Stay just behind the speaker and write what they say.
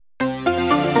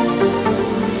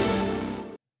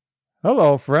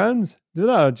Hello, friends. Do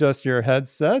not adjust your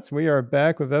headsets. We are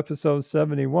back with episode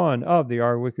 71 of the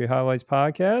Our Weekly Highlights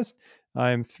podcast. I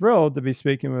am thrilled to be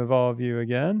speaking with all of you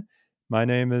again. My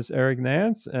name is Eric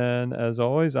Nance, and as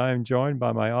always, I am joined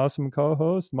by my awesome co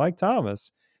host, Mike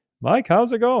Thomas. Mike,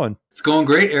 how's it going? It's going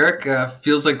great, Eric.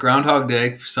 Feels like Groundhog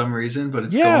Day for some reason, but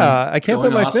it's going Yeah, I can't put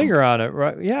going my awesome. finger on it.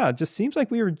 Right? Yeah, it just seems like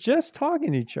we were just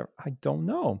talking to each other. I don't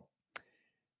know.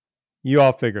 You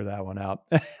all figure that one out.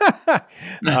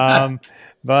 um,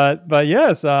 but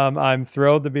yes, I'm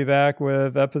thrilled to be back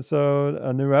with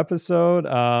a new episode.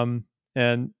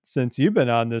 And since you've been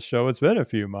on this show, it's been a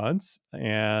few months,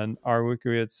 and our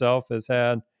weekly itself has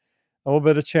had a little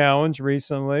bit of challenge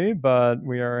recently, but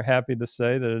we are happy to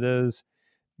say that it is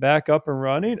back up and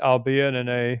running, albeit in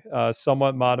a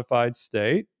somewhat modified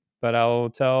state. But I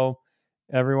will tell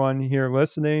everyone here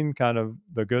listening kind of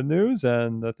the good news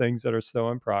and the things that are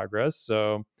still in progress.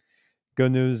 So,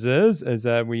 good news is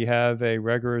that we have a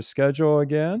regular schedule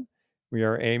again. We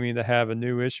are aiming to have a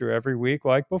new issue every week,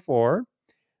 like before.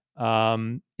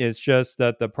 It's just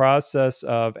that the process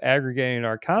of aggregating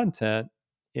our content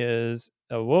is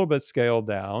a little bit scaled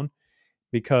down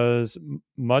because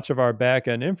much of our back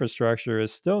end infrastructure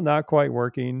is still not quite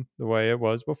working the way it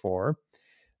was before.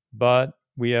 But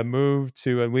we have moved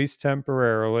to, at least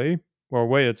temporarily, or a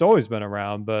way it's always been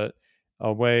around, but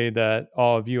a way that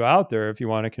all of you out there, if you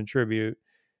want to contribute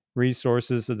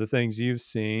resources to the things you've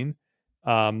seen,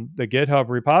 the GitHub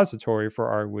repository for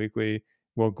our weekly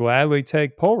will gladly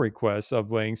take pull requests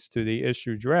of links to the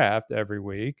issue draft every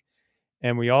week.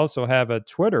 And we also have a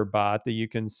Twitter bot that you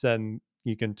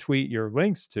can tweet your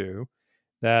links to.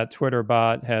 That Twitter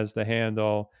bot has the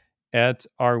handle at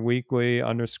our weekly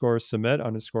underscore submit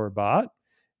underscore bot.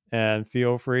 And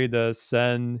feel free to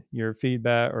send your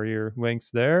feedback or your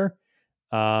links there.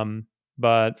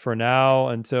 But for now,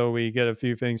 until we get a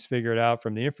few things figured out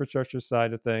from the infrastructure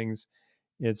side of things,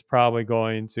 it's probably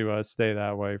going to stay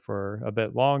that way for a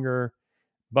bit longer.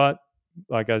 But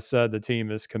like I said, the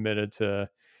team is committed to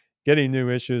getting new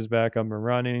issues back up and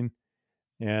running.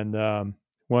 And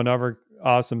one other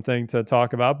awesome thing to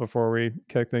talk about before we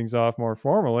kick things off more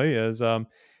formally is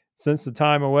since the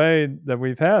time away that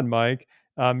we've had, Mike,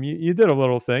 you did a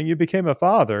little thing. You became a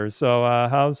father. So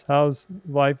how's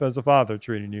life as a father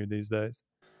treating you these days?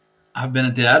 I've been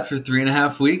a dad for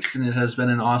 3.5 weeks, and it has been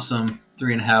an awesome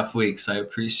 3.5 weeks. I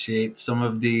appreciate some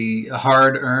of the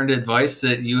hard-earned advice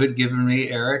that you had given me,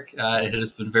 Eric. It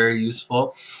has been very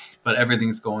useful, but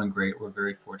everything's going great. We're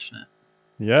very fortunate.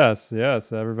 Yes,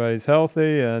 yes, everybody's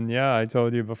healthy, and yeah, I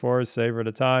told you before, savor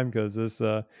the time because this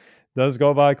does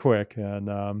go by quick,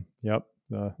 and yep,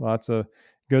 lots of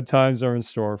good times are in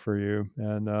store for you.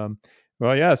 And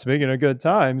well, yeah, speaking of good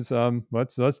times,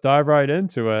 let's dive right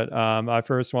into it. I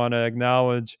first want to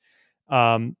acknowledge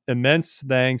immense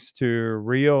thanks to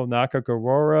Rio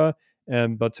Nakakawara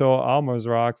and Batul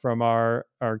Almazrak from our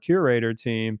curator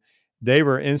team. They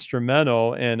were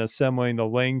instrumental in assembling the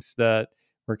links that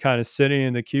we're kind of sitting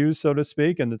in the queue, so to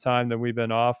speak, in the time that we've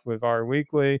been off with our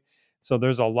weekly. So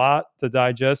there's a lot to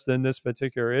digest in this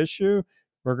particular issue.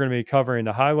 We're going to be covering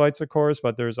the highlights, of course,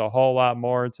 but there's a whole lot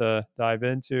more to dive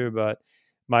into. But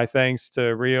my thanks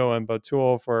to Rio and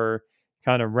Batul for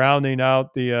kind of rounding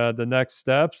out the next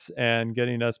steps and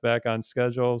getting us back on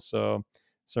schedule. So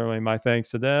certainly my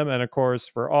thanks to them, and of course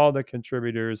for all the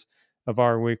contributors of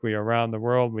our weekly around the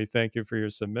world. We thank you for your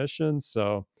submissions.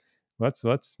 So let's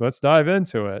dive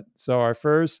into it. So our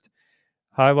first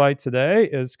highlight today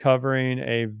is covering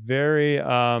a very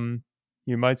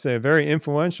you might say a very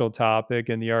influential topic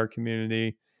in the art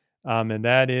community, and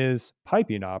that is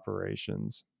piping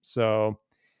operations. So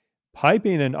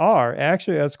piping in R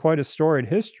actually has quite a storied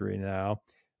history now.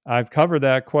 I've covered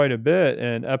that quite a bit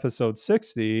in episode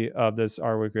 60 of this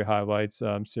Our Weekly Highlights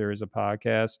series of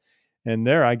podcasts. And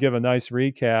there I give a nice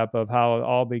recap of how it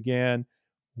all began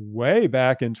way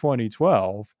back in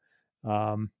 2012.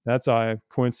 That's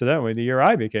coincidentally the year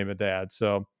I became a dad.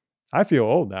 So I feel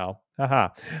old now. Haha.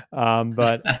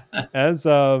 But as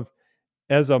of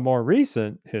a more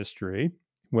recent history,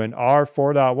 when R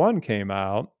 4.1 came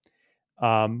out,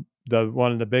 the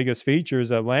one of the biggest features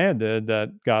that landed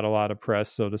that got a lot of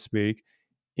press, so to speak,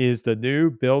 is the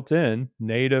new built-in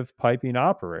native piping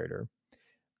operator.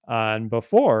 And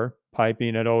before,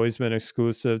 piping had always been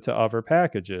exclusive to other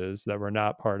packages that were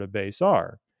not part of base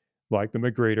R, like the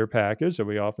Magrider package that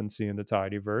we often see in the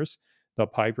Tidyverse, the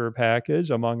Piper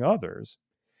package, among others.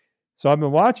 So I've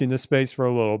been watching this space for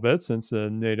a little bit since the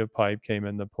native pipe came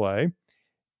into play,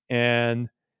 and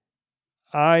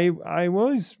I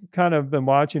always kind of been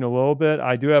watching a little bit.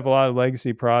 I do have a lot of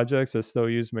legacy projects that still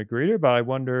use Magrider, but I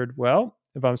wondered, well,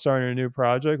 if I'm starting a new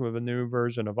project with a new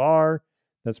version of R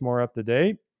that's more up to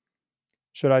date?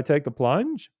 Should I take the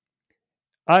plunge?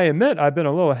 I admit I've been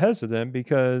a little hesitant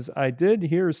because I did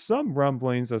hear some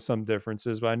rumblings of some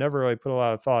differences, but I never really put a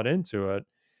lot of thought into it.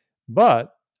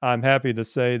 But I'm happy to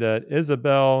say that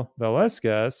Isabel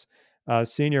Velasquez,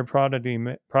 senior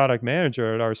product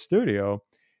manager at our studio,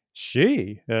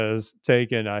 she has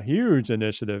taken a huge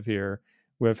initiative here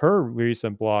with her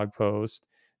recent blog post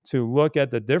to look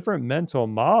at the different mental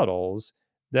models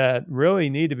that really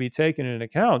need to be taken into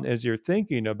account as you're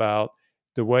thinking about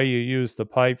the way you use the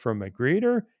pipe from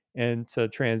Magrider and to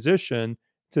transition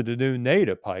to the new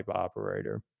native pipe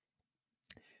operator.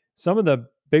 Some of the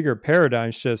bigger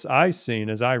paradigm shifts I've seen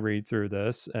as I read through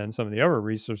this and some of the other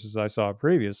resources I saw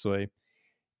previously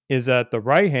is that the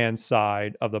right hand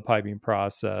side of the piping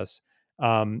process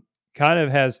kind of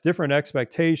has different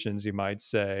expectations, you might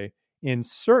say, in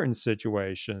certain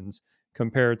situations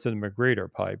compared to the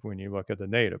Magrider pipe when you look at the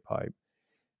native pipe.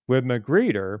 With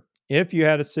Magrider, if you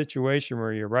had a situation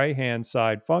where your right hand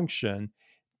side function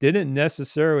didn't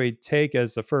necessarily take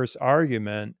as the first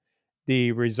argument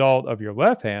the result of your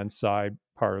left hand side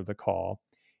part of the call,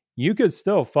 you could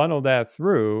still funnel that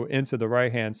through into the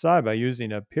right hand side by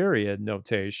using a period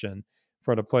notation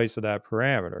for the place of that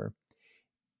parameter.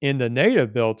 In the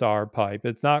native built R pipe,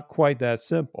 it's not quite that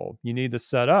simple. You need to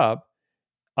set up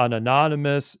an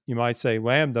anonymous, you might say,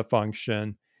 lambda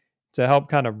function to help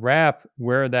kind of wrap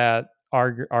where that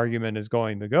argument is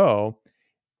going to go.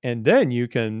 And then you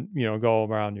can, go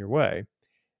around your way.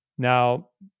 Now,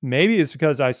 maybe it's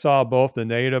because I saw both the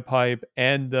native pipe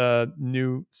and the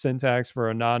new syntax for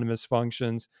anonymous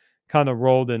functions kind of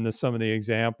rolled into some of the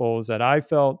examples that I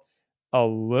felt a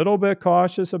little bit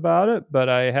cautious about it, but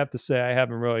I have to say I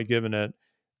haven't really given it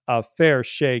a fair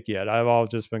shake yet. I've all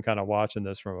just been kind of watching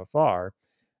this from afar.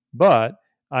 But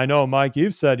I know, Mike,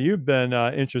 you've said you've been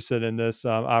interested in this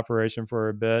operation for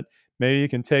a bit. Maybe you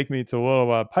can take me to a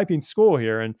little piping school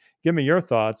here and give me your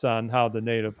thoughts on how the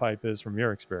native pipe is from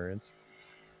your experience.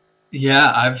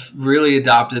 Yeah, I've really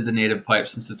adopted the native pipe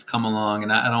since it's come along,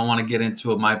 and I don't want to get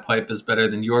into my pipe is better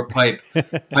than your pipe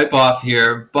off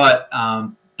here. But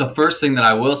the first thing that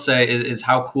I will say is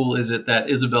how cool is it that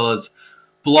Isabella's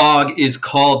blog is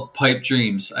called Pipe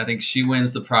Dreams. I think she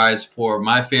wins the prize for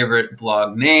my favorite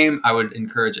blog name. I would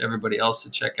encourage everybody else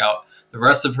to check out the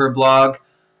rest of her blog.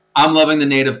 I'm loving the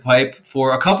native pipe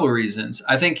for a couple of reasons.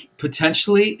 I think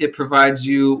potentially it provides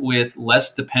you with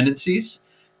less dependencies.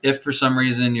 If for some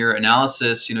reason your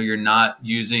analysis, you're not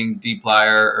using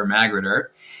dplyr or Magrider.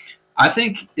 I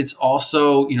think it's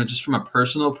also, just from a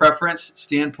personal preference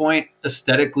standpoint,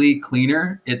 aesthetically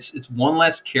cleaner. It's one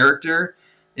less character.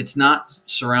 It's not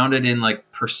surrounded in like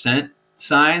percent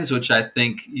signs, which I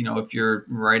think, if you're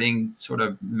writing sort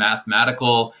of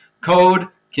mathematical code,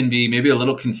 can be maybe a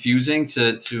little confusing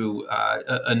to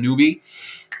a newbie.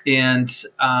 And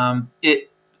it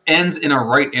ends in a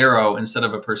right arrow instead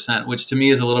of a percent, which to me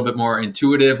is a little bit more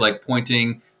intuitive, like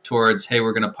pointing towards, hey,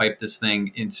 we're going to pipe this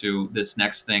thing into this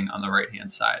next thing on the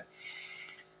right-hand side.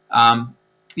 I'm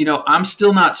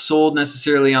still not sold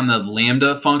necessarily on the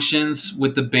lambda functions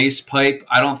with the base pipe.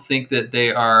 I don't think that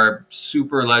they are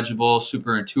super legible,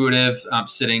 super intuitive.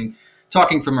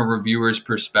 Talking from a reviewer's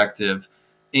perspective.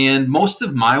 And most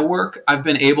of my work, I've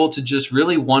been able to just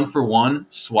really one-for-one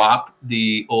swap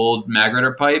the old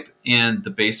Magrider pipe and the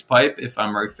base pipe if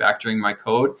I'm refactoring my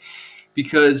code.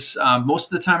 Because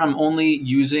most of the time I'm only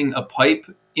using a pipe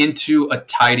into a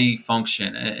tidy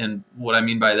function. And what I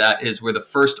mean by that is where the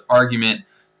first argument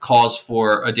calls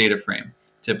for a data frame.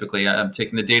 Typically, I'm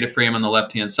taking the data frame on the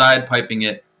left-hand side, piping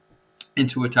it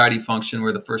into a tidy function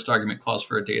where the first argument calls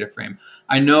for a data frame.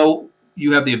 I know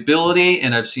you have the ability,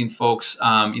 and I've seen folks,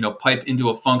 pipe into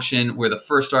a function where the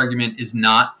first argument is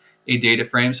not a data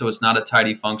frame, so it's not a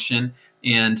tidy function.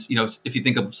 And, if you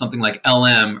think of something like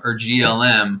LM or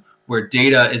GLM, where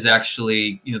data is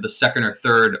actually, the second or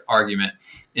third argument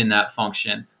in that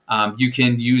function, you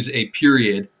can use a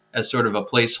period as sort of a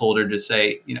placeholder to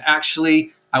say,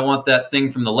 actually, I want that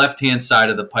thing from the left-hand side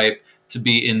of the pipe to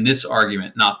be in this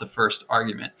argument, not the first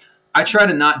argument. I try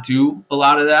to not do a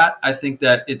lot of that. I think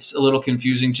that it's a little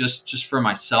confusing just for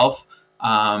myself.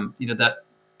 That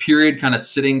period kind of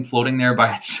floating there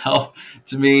by itself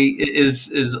to me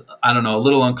is I don't know, a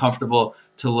little uncomfortable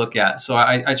to look at. So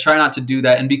I try not to do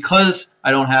that. And because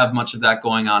I don't have much of that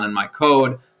going on in my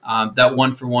code, that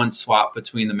one-for-one swap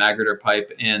between the Magrider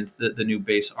pipe and the new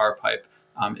base R pipe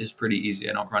is pretty easy.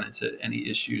 I don't run into any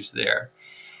issues there.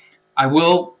 I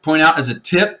will point out as a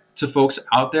tip to folks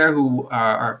out there who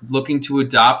are looking to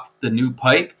adopt the new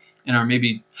pipe and are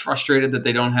maybe frustrated that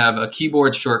they don't have a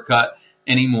keyboard shortcut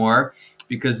anymore,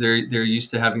 because they're used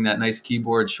to having that nice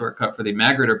keyboard shortcut for the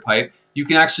Magritter pipe. You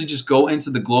can actually just go into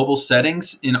the global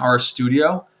settings in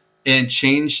RStudio and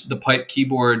change the pipe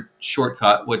keyboard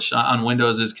shortcut, which on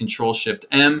Windows is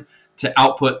Control-Shift-M, to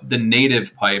output the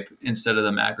native pipe instead of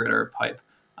the Magritter pipe.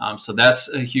 So that's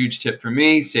a huge tip for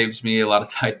me. Saves me a lot of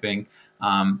typing.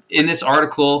 In this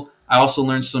article, I also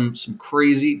learned some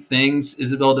crazy things.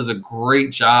 Isabel does a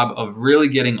great job of really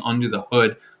getting under the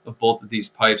hood of both of these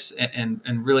pipes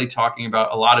and really talking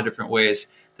about a lot of different ways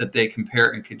that they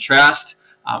compare and contrast.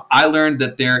 I learned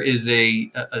that there is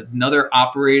another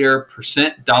operator,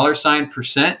 percent,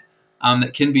 $%,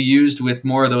 that can be used with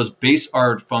more of those base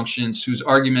ARG functions whose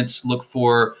arguments look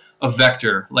for a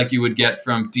vector like you would get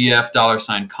from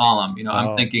df $column. I'm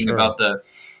Oh, thinking sure. about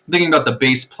the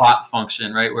base plot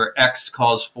function, right, where x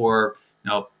calls for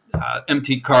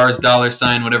empty cars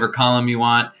 $, whatever column you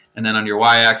want, and then on your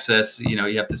y-axis,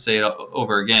 you have to say it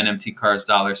over again, empty cars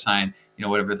 $,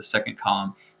 whatever the second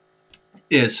column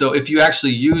is. So if you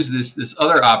actually use this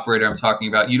other operator I'm talking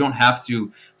about, you don't have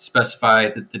to specify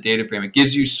the data frame. It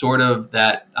gives you sort of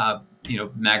that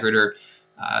Magritter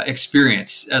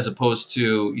experience, as opposed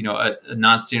to a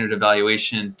non-standard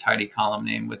evaluation tidy column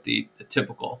name with the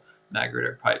typical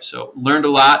Magritter pipe. So learned a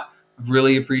lot. I've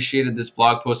really appreciated this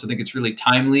blog post. I think it's really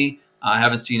timely. I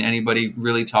haven't seen anybody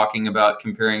really talking about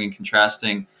comparing and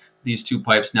contrasting these two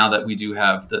pipes now that we do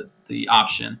have the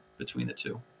option between the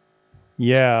two.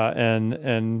 Yeah,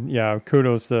 and yeah,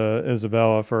 kudos to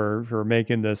Isabella for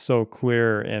making this so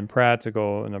clear and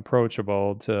practical and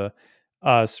approachable to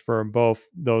us, for both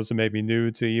those who may be new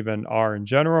to even R in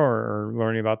general, or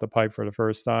learning about the pipe for the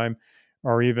first time,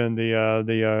 or even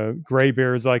the gray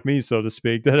beards like me, so to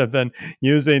speak, that have been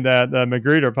using that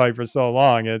Magritter pipe for so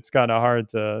long. It's kind of hard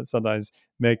to sometimes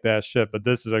make that shift, but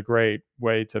this is a great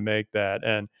way to make that.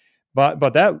 And but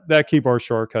that keyboard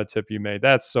shortcut tip you made,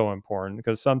 that's so important,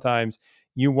 because sometimes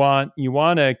you want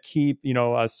to keep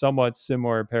a somewhat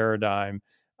similar paradigm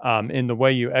in the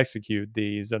way you execute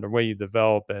these and the way you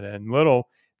develop it, and little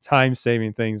time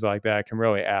saving things like that can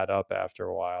really add up after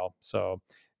a while. So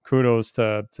kudos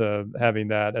to having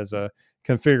that as a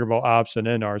configurable option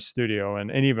in RStudio,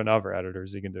 and even other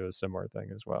editors you can do a similar thing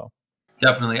as well.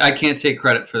 Definitely. I can't take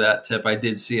credit for that tip. I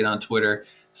did see it on Twitter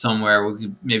somewhere. We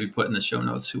could maybe put in the show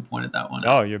notes who pointed that one Oh,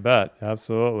 out. you bet.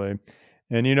 Absolutely.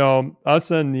 And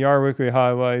us and the R Weekly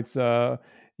highlights,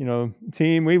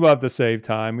 team, we love to save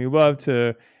time. We love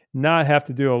to not have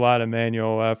to do a lot of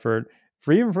manual effort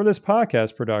for this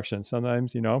podcast production.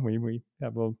 Sometimes, we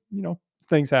have little,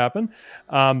 things happen.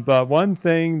 But one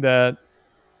thing that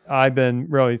I've been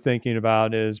really thinking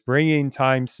about is bringing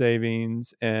time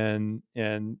savings and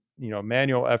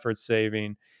manual effort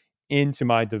saving into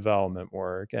my development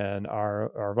work. And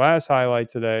our last highlight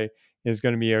today is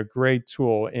going to be a great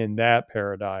tool in that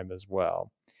paradigm as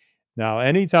well. Now,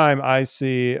 anytime I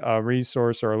see a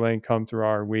resource or a link come through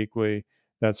R Weekly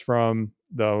that's from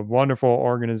the wonderful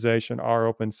organization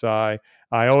rOpenSci,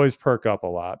 I always perk up a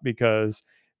lot, because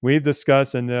we've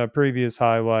discussed in the previous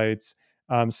highlights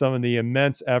some of the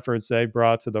immense efforts they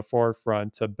brought to the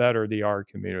forefront to better the R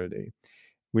community.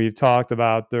 We've talked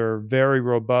about their very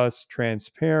robust,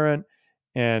 transparent,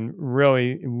 and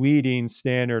really leading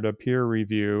standard of peer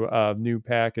review of new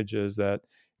packages that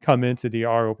come into the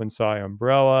rOpenSci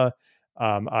umbrella.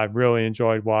 I've really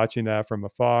enjoyed watching that from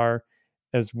afar,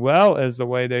 as well as the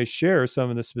way they share some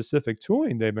of the specific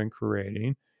tooling they've been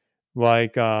creating,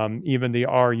 like even the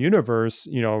R Universe,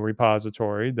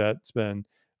 repository that's been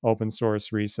open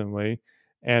source recently,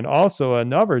 and also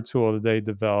another tool that they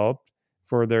developed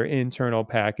for their internal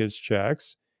package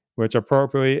checks, which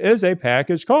appropriately is a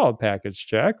package called Package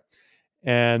Check.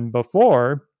 And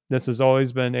before, this has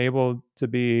always been able to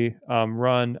be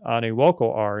run on a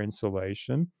local R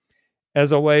installation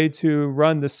as a way to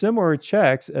run the similar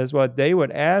checks as what they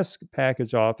would ask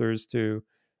package authors to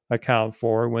account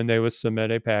for when they would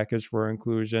submit a package for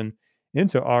inclusion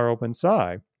into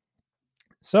rOpenSci.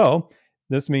 So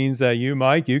this means that you,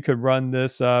 Mike, you could run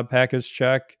this package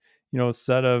check,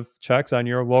 set of checks on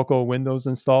your local Windows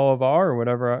install of R or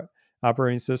whatever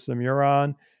operating system you're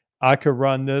on. I could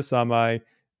run this on my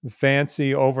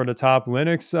fancy over-the-top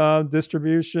Linux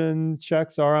distribution.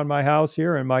 Checks are on my house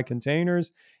here in my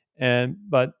containers,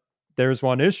 but there's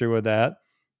one issue with that.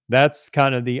 That's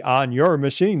kind of the on your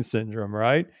machine syndrome,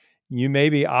 right?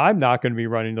 I'm not going to be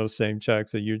running those same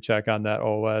checks that you check on that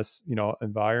OS,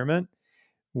 environment.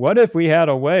 What if we had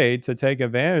a way to take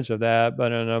advantage of that,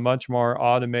 but in a much more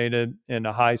automated and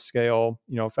a high scale,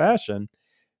 fashion?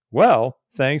 Well,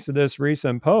 thanks to this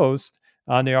recent post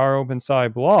on the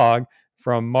rOpenSci blog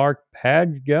from Mark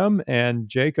Padgham and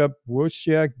Jacob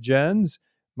Wojciech Jens,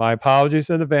 My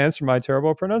apologies in advance for my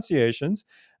terrible pronunciations.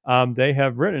 They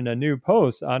have written a new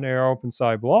post on their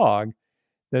OpenSci blog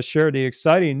that shared the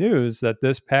exciting news that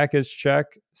this package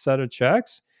check set of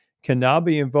checks can now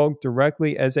be invoked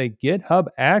directly as a GitHub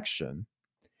action.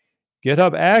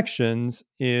 GitHub Actions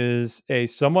is a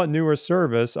somewhat newer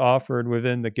service offered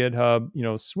within the GitHub,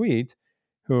 suite,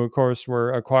 who of course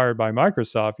were acquired by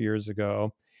Microsoft years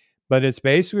ago. But it's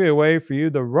basically a way for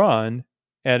you to run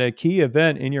at a key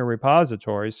event in your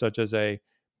repository, such as a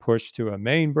push to a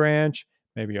main branch,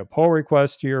 maybe a pull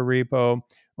request to your repo,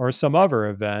 or some other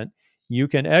event. You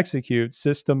can execute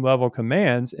system level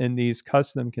commands in these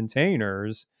custom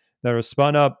containers that are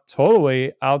spun up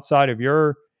totally outside of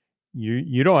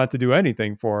you don't have to do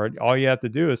anything for it. All you have to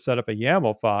do is set up a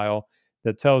YAML file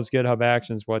that tells GitHub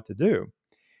Actions what to do.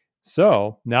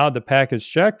 So now the package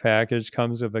check package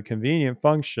comes with a convenient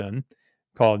function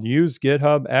called use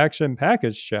GitHub Action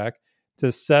Package Check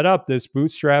to set up this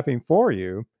bootstrapping for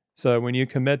you. So when you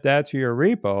commit that to your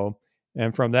repo,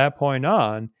 and from that point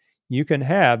on, you can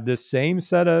have the same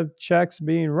set of checks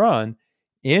being run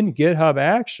in GitHub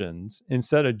Actions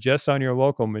instead of just on your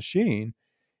local machine,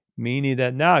 meaning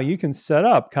that now you can set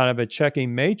up kind of a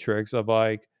checking matrix of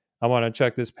like, I want to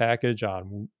check this package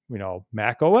on,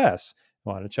 Mac OS. I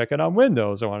want to check it on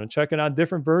Windows. I want to check it on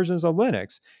different versions of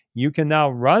Linux. You can now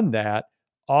run that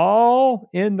all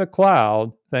in the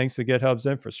cloud thanks to GitHub's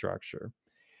infrastructure.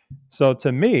 So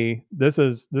to me, this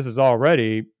is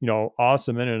already,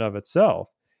 awesome in and of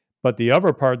itself. But the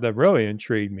other part that really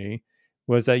intrigued me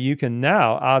was that you can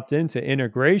now opt into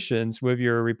integrations with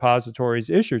your repository's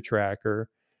issue tracker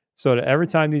so that every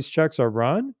time these checks are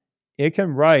run, it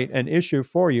can write an issue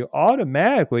for you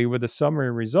automatically with the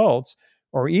summary results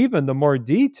or even the more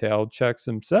detailed checks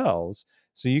themselves.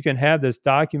 So you can have this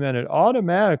documented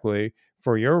automatically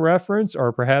for your reference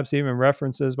or perhaps even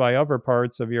references by other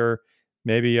parts of your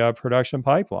maybe a production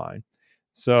pipeline.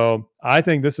 So I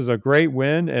think this is a great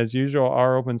win. As usual,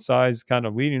 rOpenSci is kind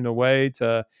of leading the way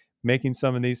to making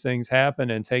some of these things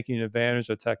happen and taking advantage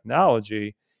of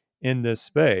technology in this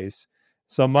space.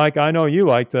 So, Mike, I know you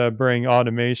like to bring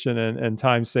automation and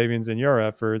time savings in your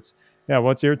efforts. Yeah,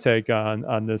 what's your take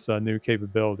on this new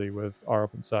capability with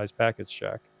rOpenSci's package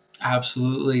check?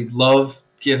 Absolutely. Love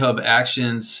GitHub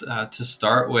Actions to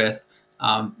start with.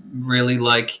 Really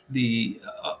like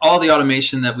all the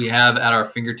automation that we have at our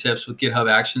fingertips with GitHub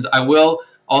Actions. I will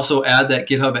also add that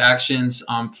GitHub Actions,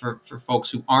 for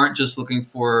folks who aren't just looking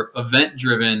for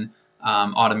event-driven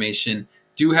automation,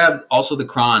 do have also the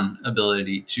cron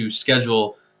ability to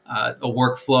schedule a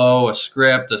workflow, a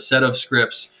script, a set of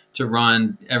scripts to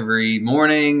run every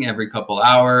morning, every couple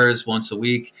hours, once a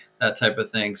week, that type of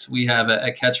thing. So we have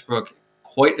at Catchbrook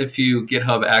quite a few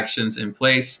GitHub Actions in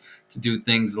place to do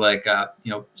things like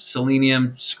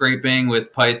Selenium scraping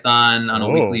with Python on a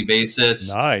weekly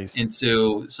basis nice.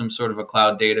 into some sort of a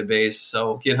cloud database.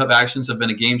 So GitHub Actions have been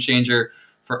a game changer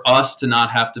for us to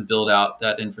not have to build out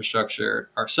that infrastructure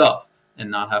ourselves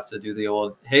and not have to do the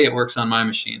old, hey, it works on my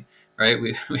machine, right?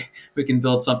 We can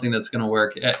build something that's going to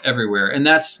work everywhere. And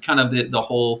that's kind of the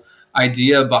whole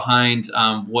idea behind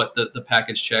what the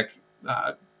package check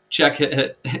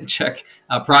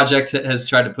project has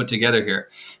tried to put together here.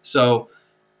 So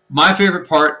my favorite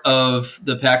part of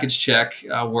the package check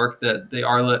work that the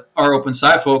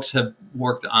rOpenSci folks have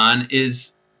worked on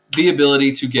is the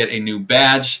ability to get a new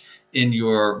badge in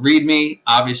your README.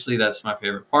 Obviously, that's my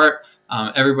favorite part.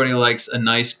 Everybody likes a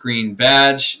nice green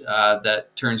badge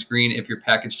that turns green if your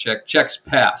package checks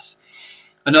pass.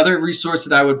 Another resource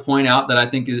that I would point out that I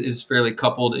think is fairly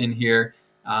coupled in here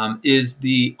is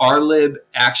the rlib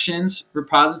actions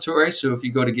repository. So if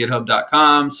you go to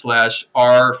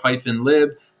github.com/r-lib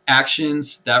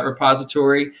actions, that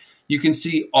repository, you can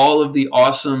see all of the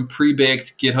awesome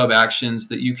pre-baked GitHub actions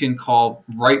that you can call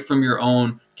right from your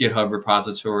own GitHub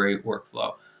repository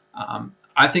workflow.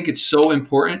 I think it's so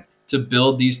important to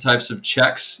build these types of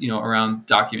checks, around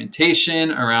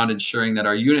documentation, around ensuring that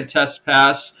our unit tests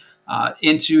pass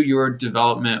into your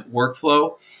development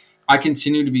workflow. I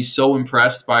continue to be so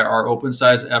impressed by our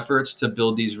rOpenSci's efforts to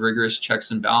build these rigorous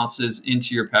checks and balances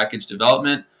into your package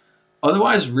development.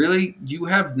 Otherwise, really, you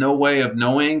have no way of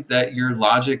knowing that your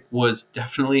logic was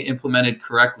definitely implemented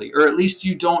correctly, or at least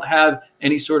you don't have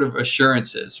any sort of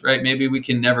assurances, right? Maybe we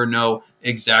can never know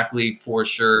exactly for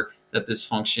sure that this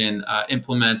function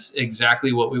implements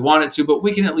exactly what we want it to, but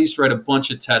we can at least write a bunch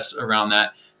of tests around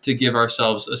that to give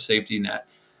ourselves a safety net.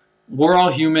 We're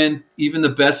all human. Even the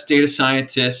best data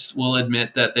scientists will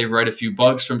admit that they write a few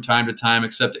bugs from time to time,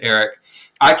 except Eric.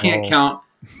 I can't count.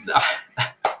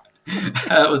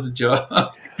 That was a joke.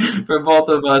 for both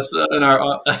of us in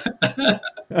our.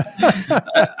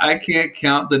 I can't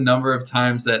count the number of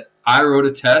times that I wrote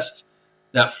a test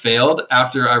that failed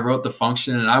after I wrote the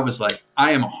function, and I was like,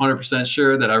 I am 100%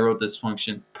 sure that I wrote this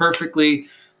function perfectly.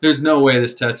 There's no way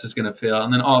this test is going to fail.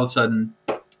 And then all of a sudden,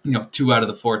 2 out of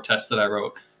the 4 tests that I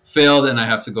wrote failed, and I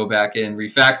have to go back and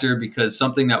refactor because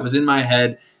something that was in my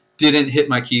head didn't hit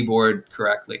my keyboard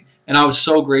correctly. And I was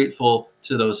so grateful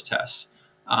to those tests.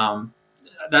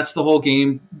 That's the whole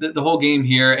game, the whole game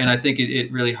here. And I think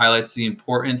it really highlights the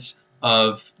importance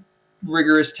of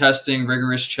rigorous testing,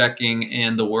 rigorous checking,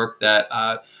 and the work that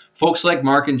folks like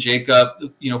Mark and Jacob,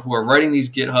 who are writing these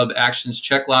GitHub Actions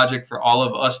check logic for all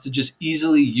of us to just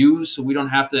easily use, so we don't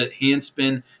have to hand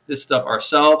spin this stuff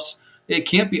ourselves. It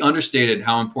can't be understated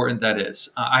how important that is.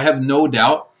 I have no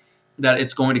doubt that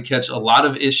it's going to catch a lot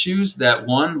of issues that,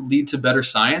 one, lead to better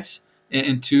science,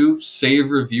 and two,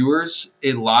 save reviewers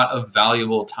a lot of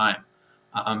valuable time.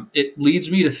 It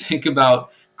leads me to think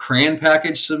about CRAN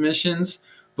package submissions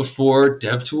before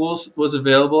DevTools was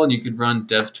available, and you could run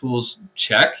DevTools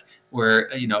check, where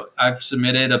I've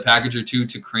submitted a package or two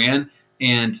to CRAN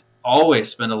and always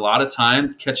spend a lot of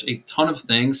time, catch a ton of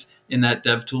things in that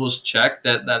DevTools check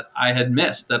that I had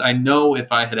missed, that I know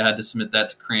if I had to submit that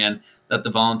to CRAN, that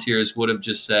the volunteers would have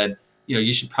just said,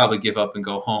 you should probably give up and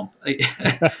go home.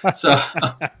 So,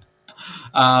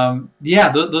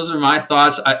 those are my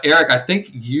thoughts. Eric, I think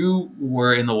you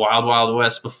were in the wild, wild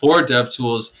west before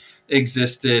DevTools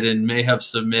existed and may have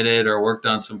submitted or worked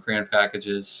on some CRAN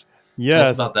packages. Tell us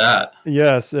Yes. about that.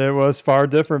 Yes, it was far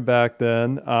different back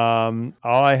then. All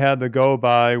I had to go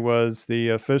by was the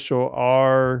official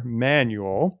R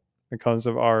manual. It comes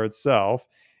of R itself,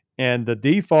 and the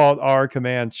default R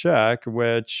command check,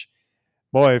 which,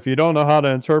 boy, if you don't know how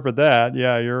to interpret that,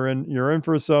 yeah, you're in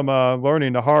for some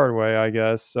learning the hard way, I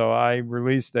guess. So I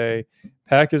released a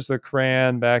package to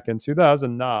CRAN back in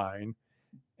 2009,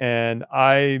 and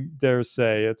I dare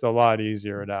say it's a lot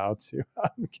easier now to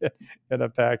get a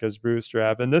package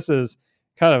bootstrap. And this is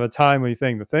kind of a timely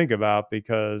thing to think about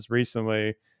because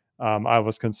recently I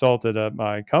was consulted at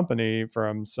my company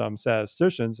from some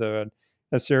statisticians who had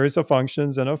a series of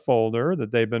functions in a folder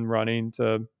that they've been running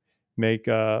to make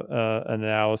an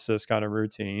analysis kind of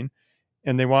routine.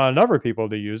 And they wanted other people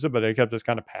to use it, but they kept just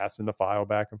kind of passing the file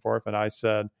back and forth. And I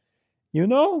said,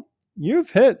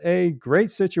 you've hit a great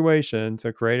situation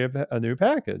to create a new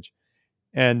package.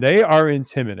 And they are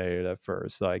intimidated at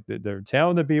first. Like they're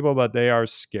talented people, but they are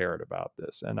scared about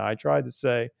this. And I tried to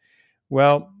say,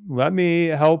 well, let me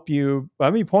help you.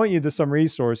 Let me point you to some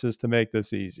resources to make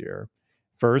this easier.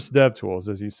 First, DevTools,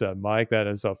 as you said, Mike, that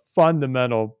is a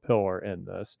fundamental pillar in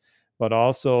this, but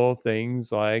also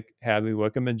things like Hadley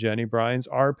Wickham and Jenny Bryan's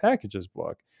R Packages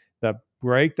book that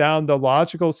break down the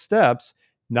logical steps,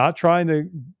 not trying to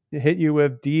hit you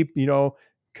with deep,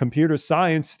 computer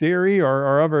science theory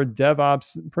or other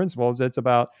DevOps principles. It's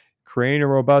about creating a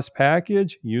robust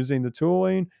package, using the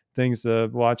tooling, things to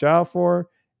watch out for,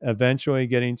 eventually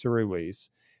getting to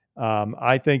release.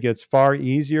 I think it's far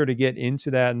easier to get into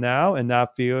that now and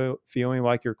not feeling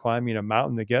like you're climbing a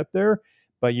mountain to get there,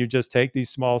 but you just take these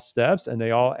small steps and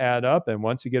they all add up. And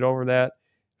once you get over that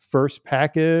first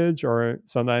package, or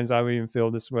sometimes I would even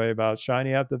feel this way about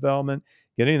Shiny app development,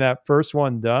 getting that first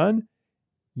one done,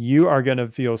 you are going to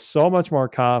feel so much more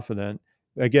confident,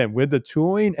 again, with the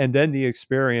tooling and then the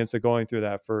experience of going through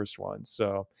that first one.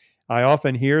 So I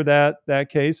often hear that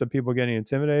case of people getting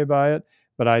intimidated by it,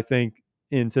 but I think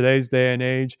in today's day and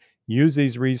age, use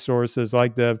these resources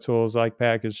like DevTools, like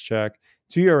Package Check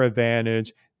to your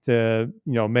advantage to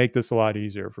make this a lot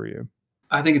easier for you.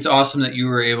 I think it's awesome that you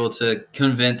were able to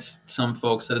convince some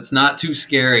folks that it's not too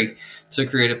scary to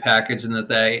create a package and that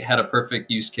they had a perfect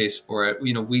use case for it.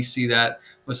 We see that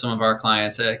with some of our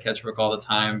clients at Catchbook all the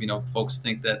time. Folks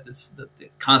think that the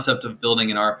concept of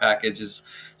building an R package is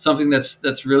something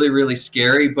that's really, really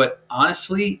scary. But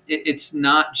honestly, it's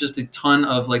not just a ton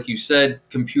of, like you said,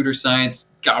 computer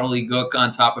science gobbledygook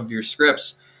on top of your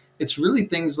scripts. It's really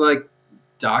things like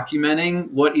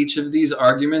documenting what each of these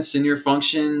arguments in your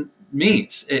function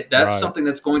means. That's right. Something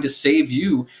that's going to save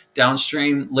you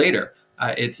downstream later.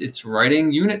 It's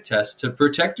writing unit tests to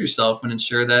protect yourself and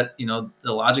ensure that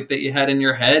the logic that you had in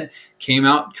your head came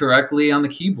out correctly on the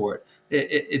keyboard.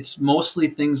 It's mostly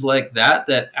things like that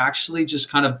actually just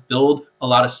kind of build a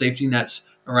lot of safety nets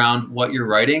around what you're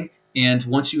writing. And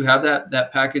once you have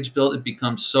that package built, it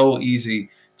becomes so easy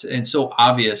and so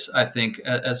obvious, I think,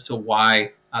 as to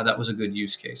why that was a good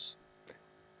use case.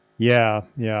 Yeah.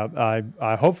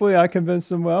 I hopefully I convinced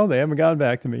them well. They haven't gotten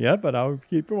back to me yet, but I'll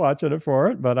keep watching it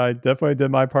for it. But I definitely did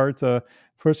my part to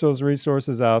push those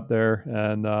resources out there.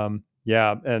 And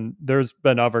Yeah, and there's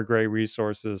been other great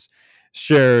resources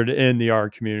shared in the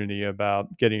art community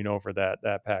about getting over that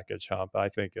package hump. I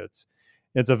think it's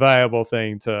a valuable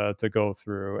thing to go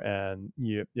through, and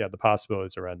yeah, the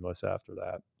possibilities are endless after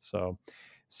that. So,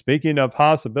 speaking of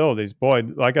possibilities, boy,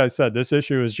 like I said, this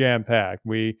issue is jam packed.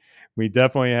 We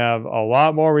definitely have a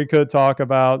lot more we could talk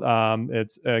about.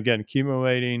 It's again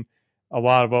accumulating a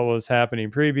lot of what was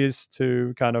happening previous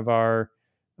to kind of our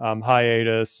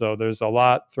hiatus. So there's a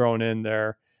lot thrown in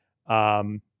there.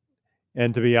 Um,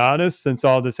 and to be honest, since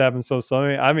all this happened so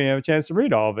suddenly, I haven't had a chance to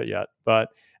read all of it yet. But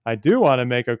I do want to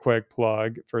make a quick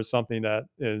plug for something that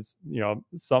is,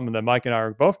 something that Mike and I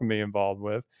are both going to be involved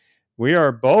with. We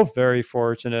are both very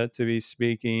fortunate to be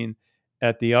speaking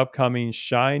at the upcoming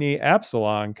Shiny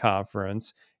Epsilon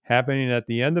conference happening at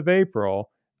the end of April.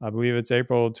 I believe it's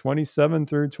April 27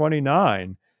 through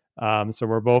 29. So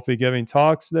we're both be giving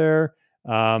talks there.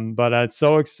 But it's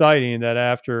so exciting that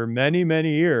after many,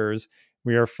 many years,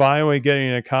 we are finally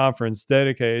getting a conference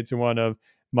dedicated to one of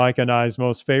Mike and I's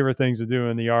most favorite things to do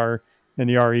in the R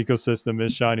ecosystem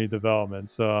is Shiny development.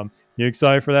 So you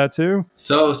excited for that too?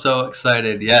 So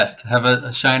excited, yes, to have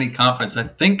a Shiny conference. I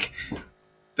think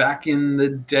back in the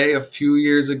day, a few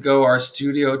years ago, our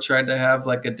studio tried to have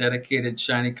like a dedicated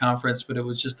Shiny conference, but it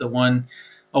was just a one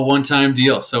time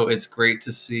deal. So it's great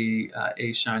to see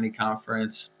a Shiny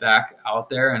conference back out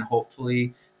there, and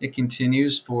hopefully it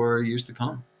continues for years to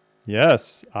come.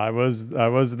 Yes, I was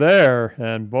there,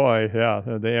 and boy, yeah,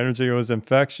 the energy was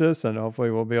infectious, and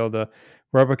hopefully we'll be able to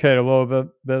replicate a little bit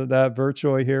of that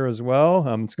virtually here as well.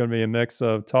 It's going to be a mix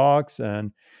of talks,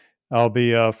 and I'll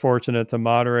be fortunate to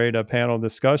moderate a panel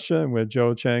discussion with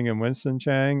Joe Chang and Winston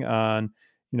Chang on,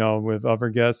 with other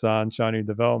guests on Shiny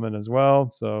development as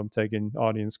well. So I'm taking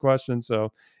audience questions.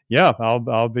 So yeah,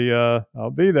 I'll be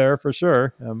there for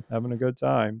sure. I'm having a good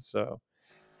time. So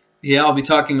Yeah, I'll be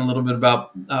talking a little bit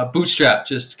about Bootstrap,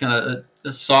 just kind of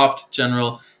a soft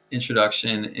general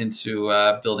introduction into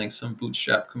building some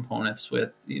Bootstrap components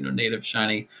with native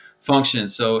Shiny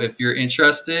functions. So if you're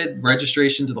interested,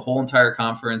 registration to the whole entire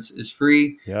conference is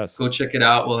free. yes. Go check it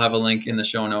out. We'll have a link in the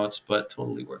show notes, but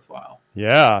totally worthwhile.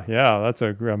 Yeah,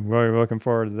 I'm really looking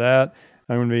forward to that.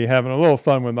 I'm going to be having a little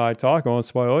fun with my talk. I won't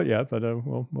spoil it yet, but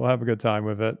we'll have a good time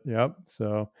with it. Yep.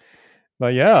 So,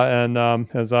 but yeah, and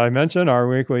as I mentioned, our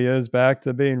weekly is back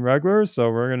to being regular,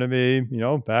 so we're going to be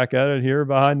back at it here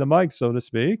behind the mic, so to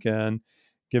speak, and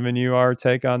giving you our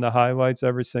take on the highlights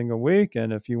every single week.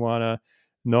 And if you want to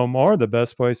know more, the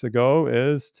best place to go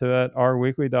is to at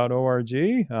ourweekly.org.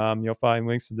 You'll find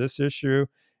links to this issue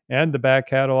and the back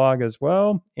catalog as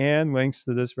well, and links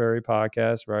to this very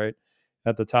podcast right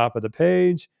at the top of the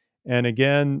page. And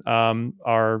again,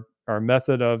 our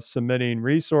method of submitting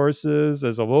resources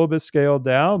is a little bit scaled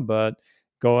down, but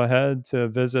go ahead to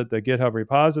visit the GitHub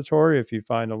repository if you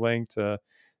find a link to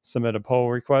submit a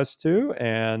pull request to,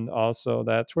 and also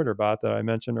that Twitter bot that I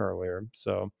mentioned earlier.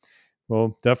 So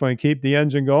we'll definitely keep the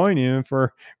engine going, even if we're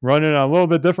running on a little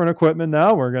bit different equipment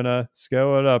now. We're gonna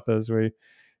scale it up as we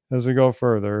go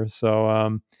further.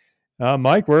 So,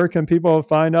 Mike, where can people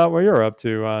find out what you're up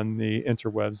to on the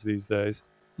interwebs these days?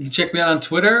 You can check me out on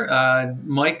Twitter,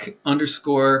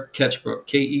 Mike_Ketchbrook,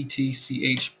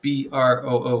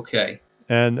 KETCHBROOK.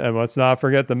 And let's not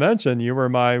forget to mention, you were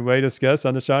my latest guest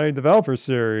on the Shiny Developer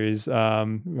Series.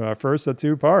 First of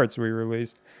two parts we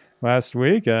released last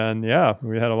week. And yeah,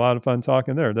 we had a lot of fun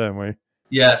talking there, didn't we?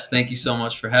 Yes, thank you so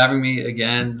much for having me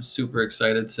again. Super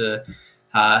excited to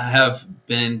have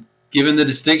been given the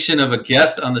distinction of a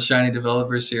guest on the Shiny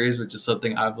Developer Series, which is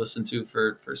something I've listened to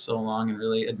for so long and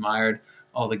really admired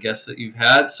all the guests that you've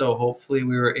had. So hopefully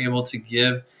we were able to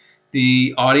give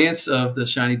the audience of the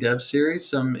Shiny Dev Series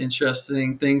some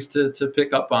interesting things to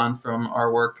pick up on from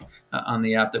our work on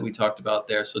the app that we talked about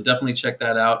there. So definitely check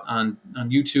that out on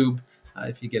YouTube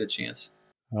if you get a chance.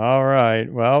 All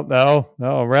right. Well,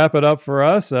 that'll wrap it up for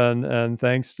us. And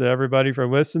thanks to everybody for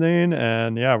listening.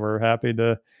 And yeah, we're happy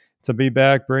to be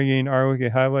back bringing our weekly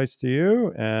highlights to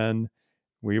you. And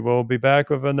we will be back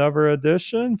with another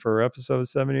edition for episode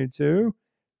 72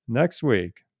 next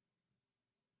week.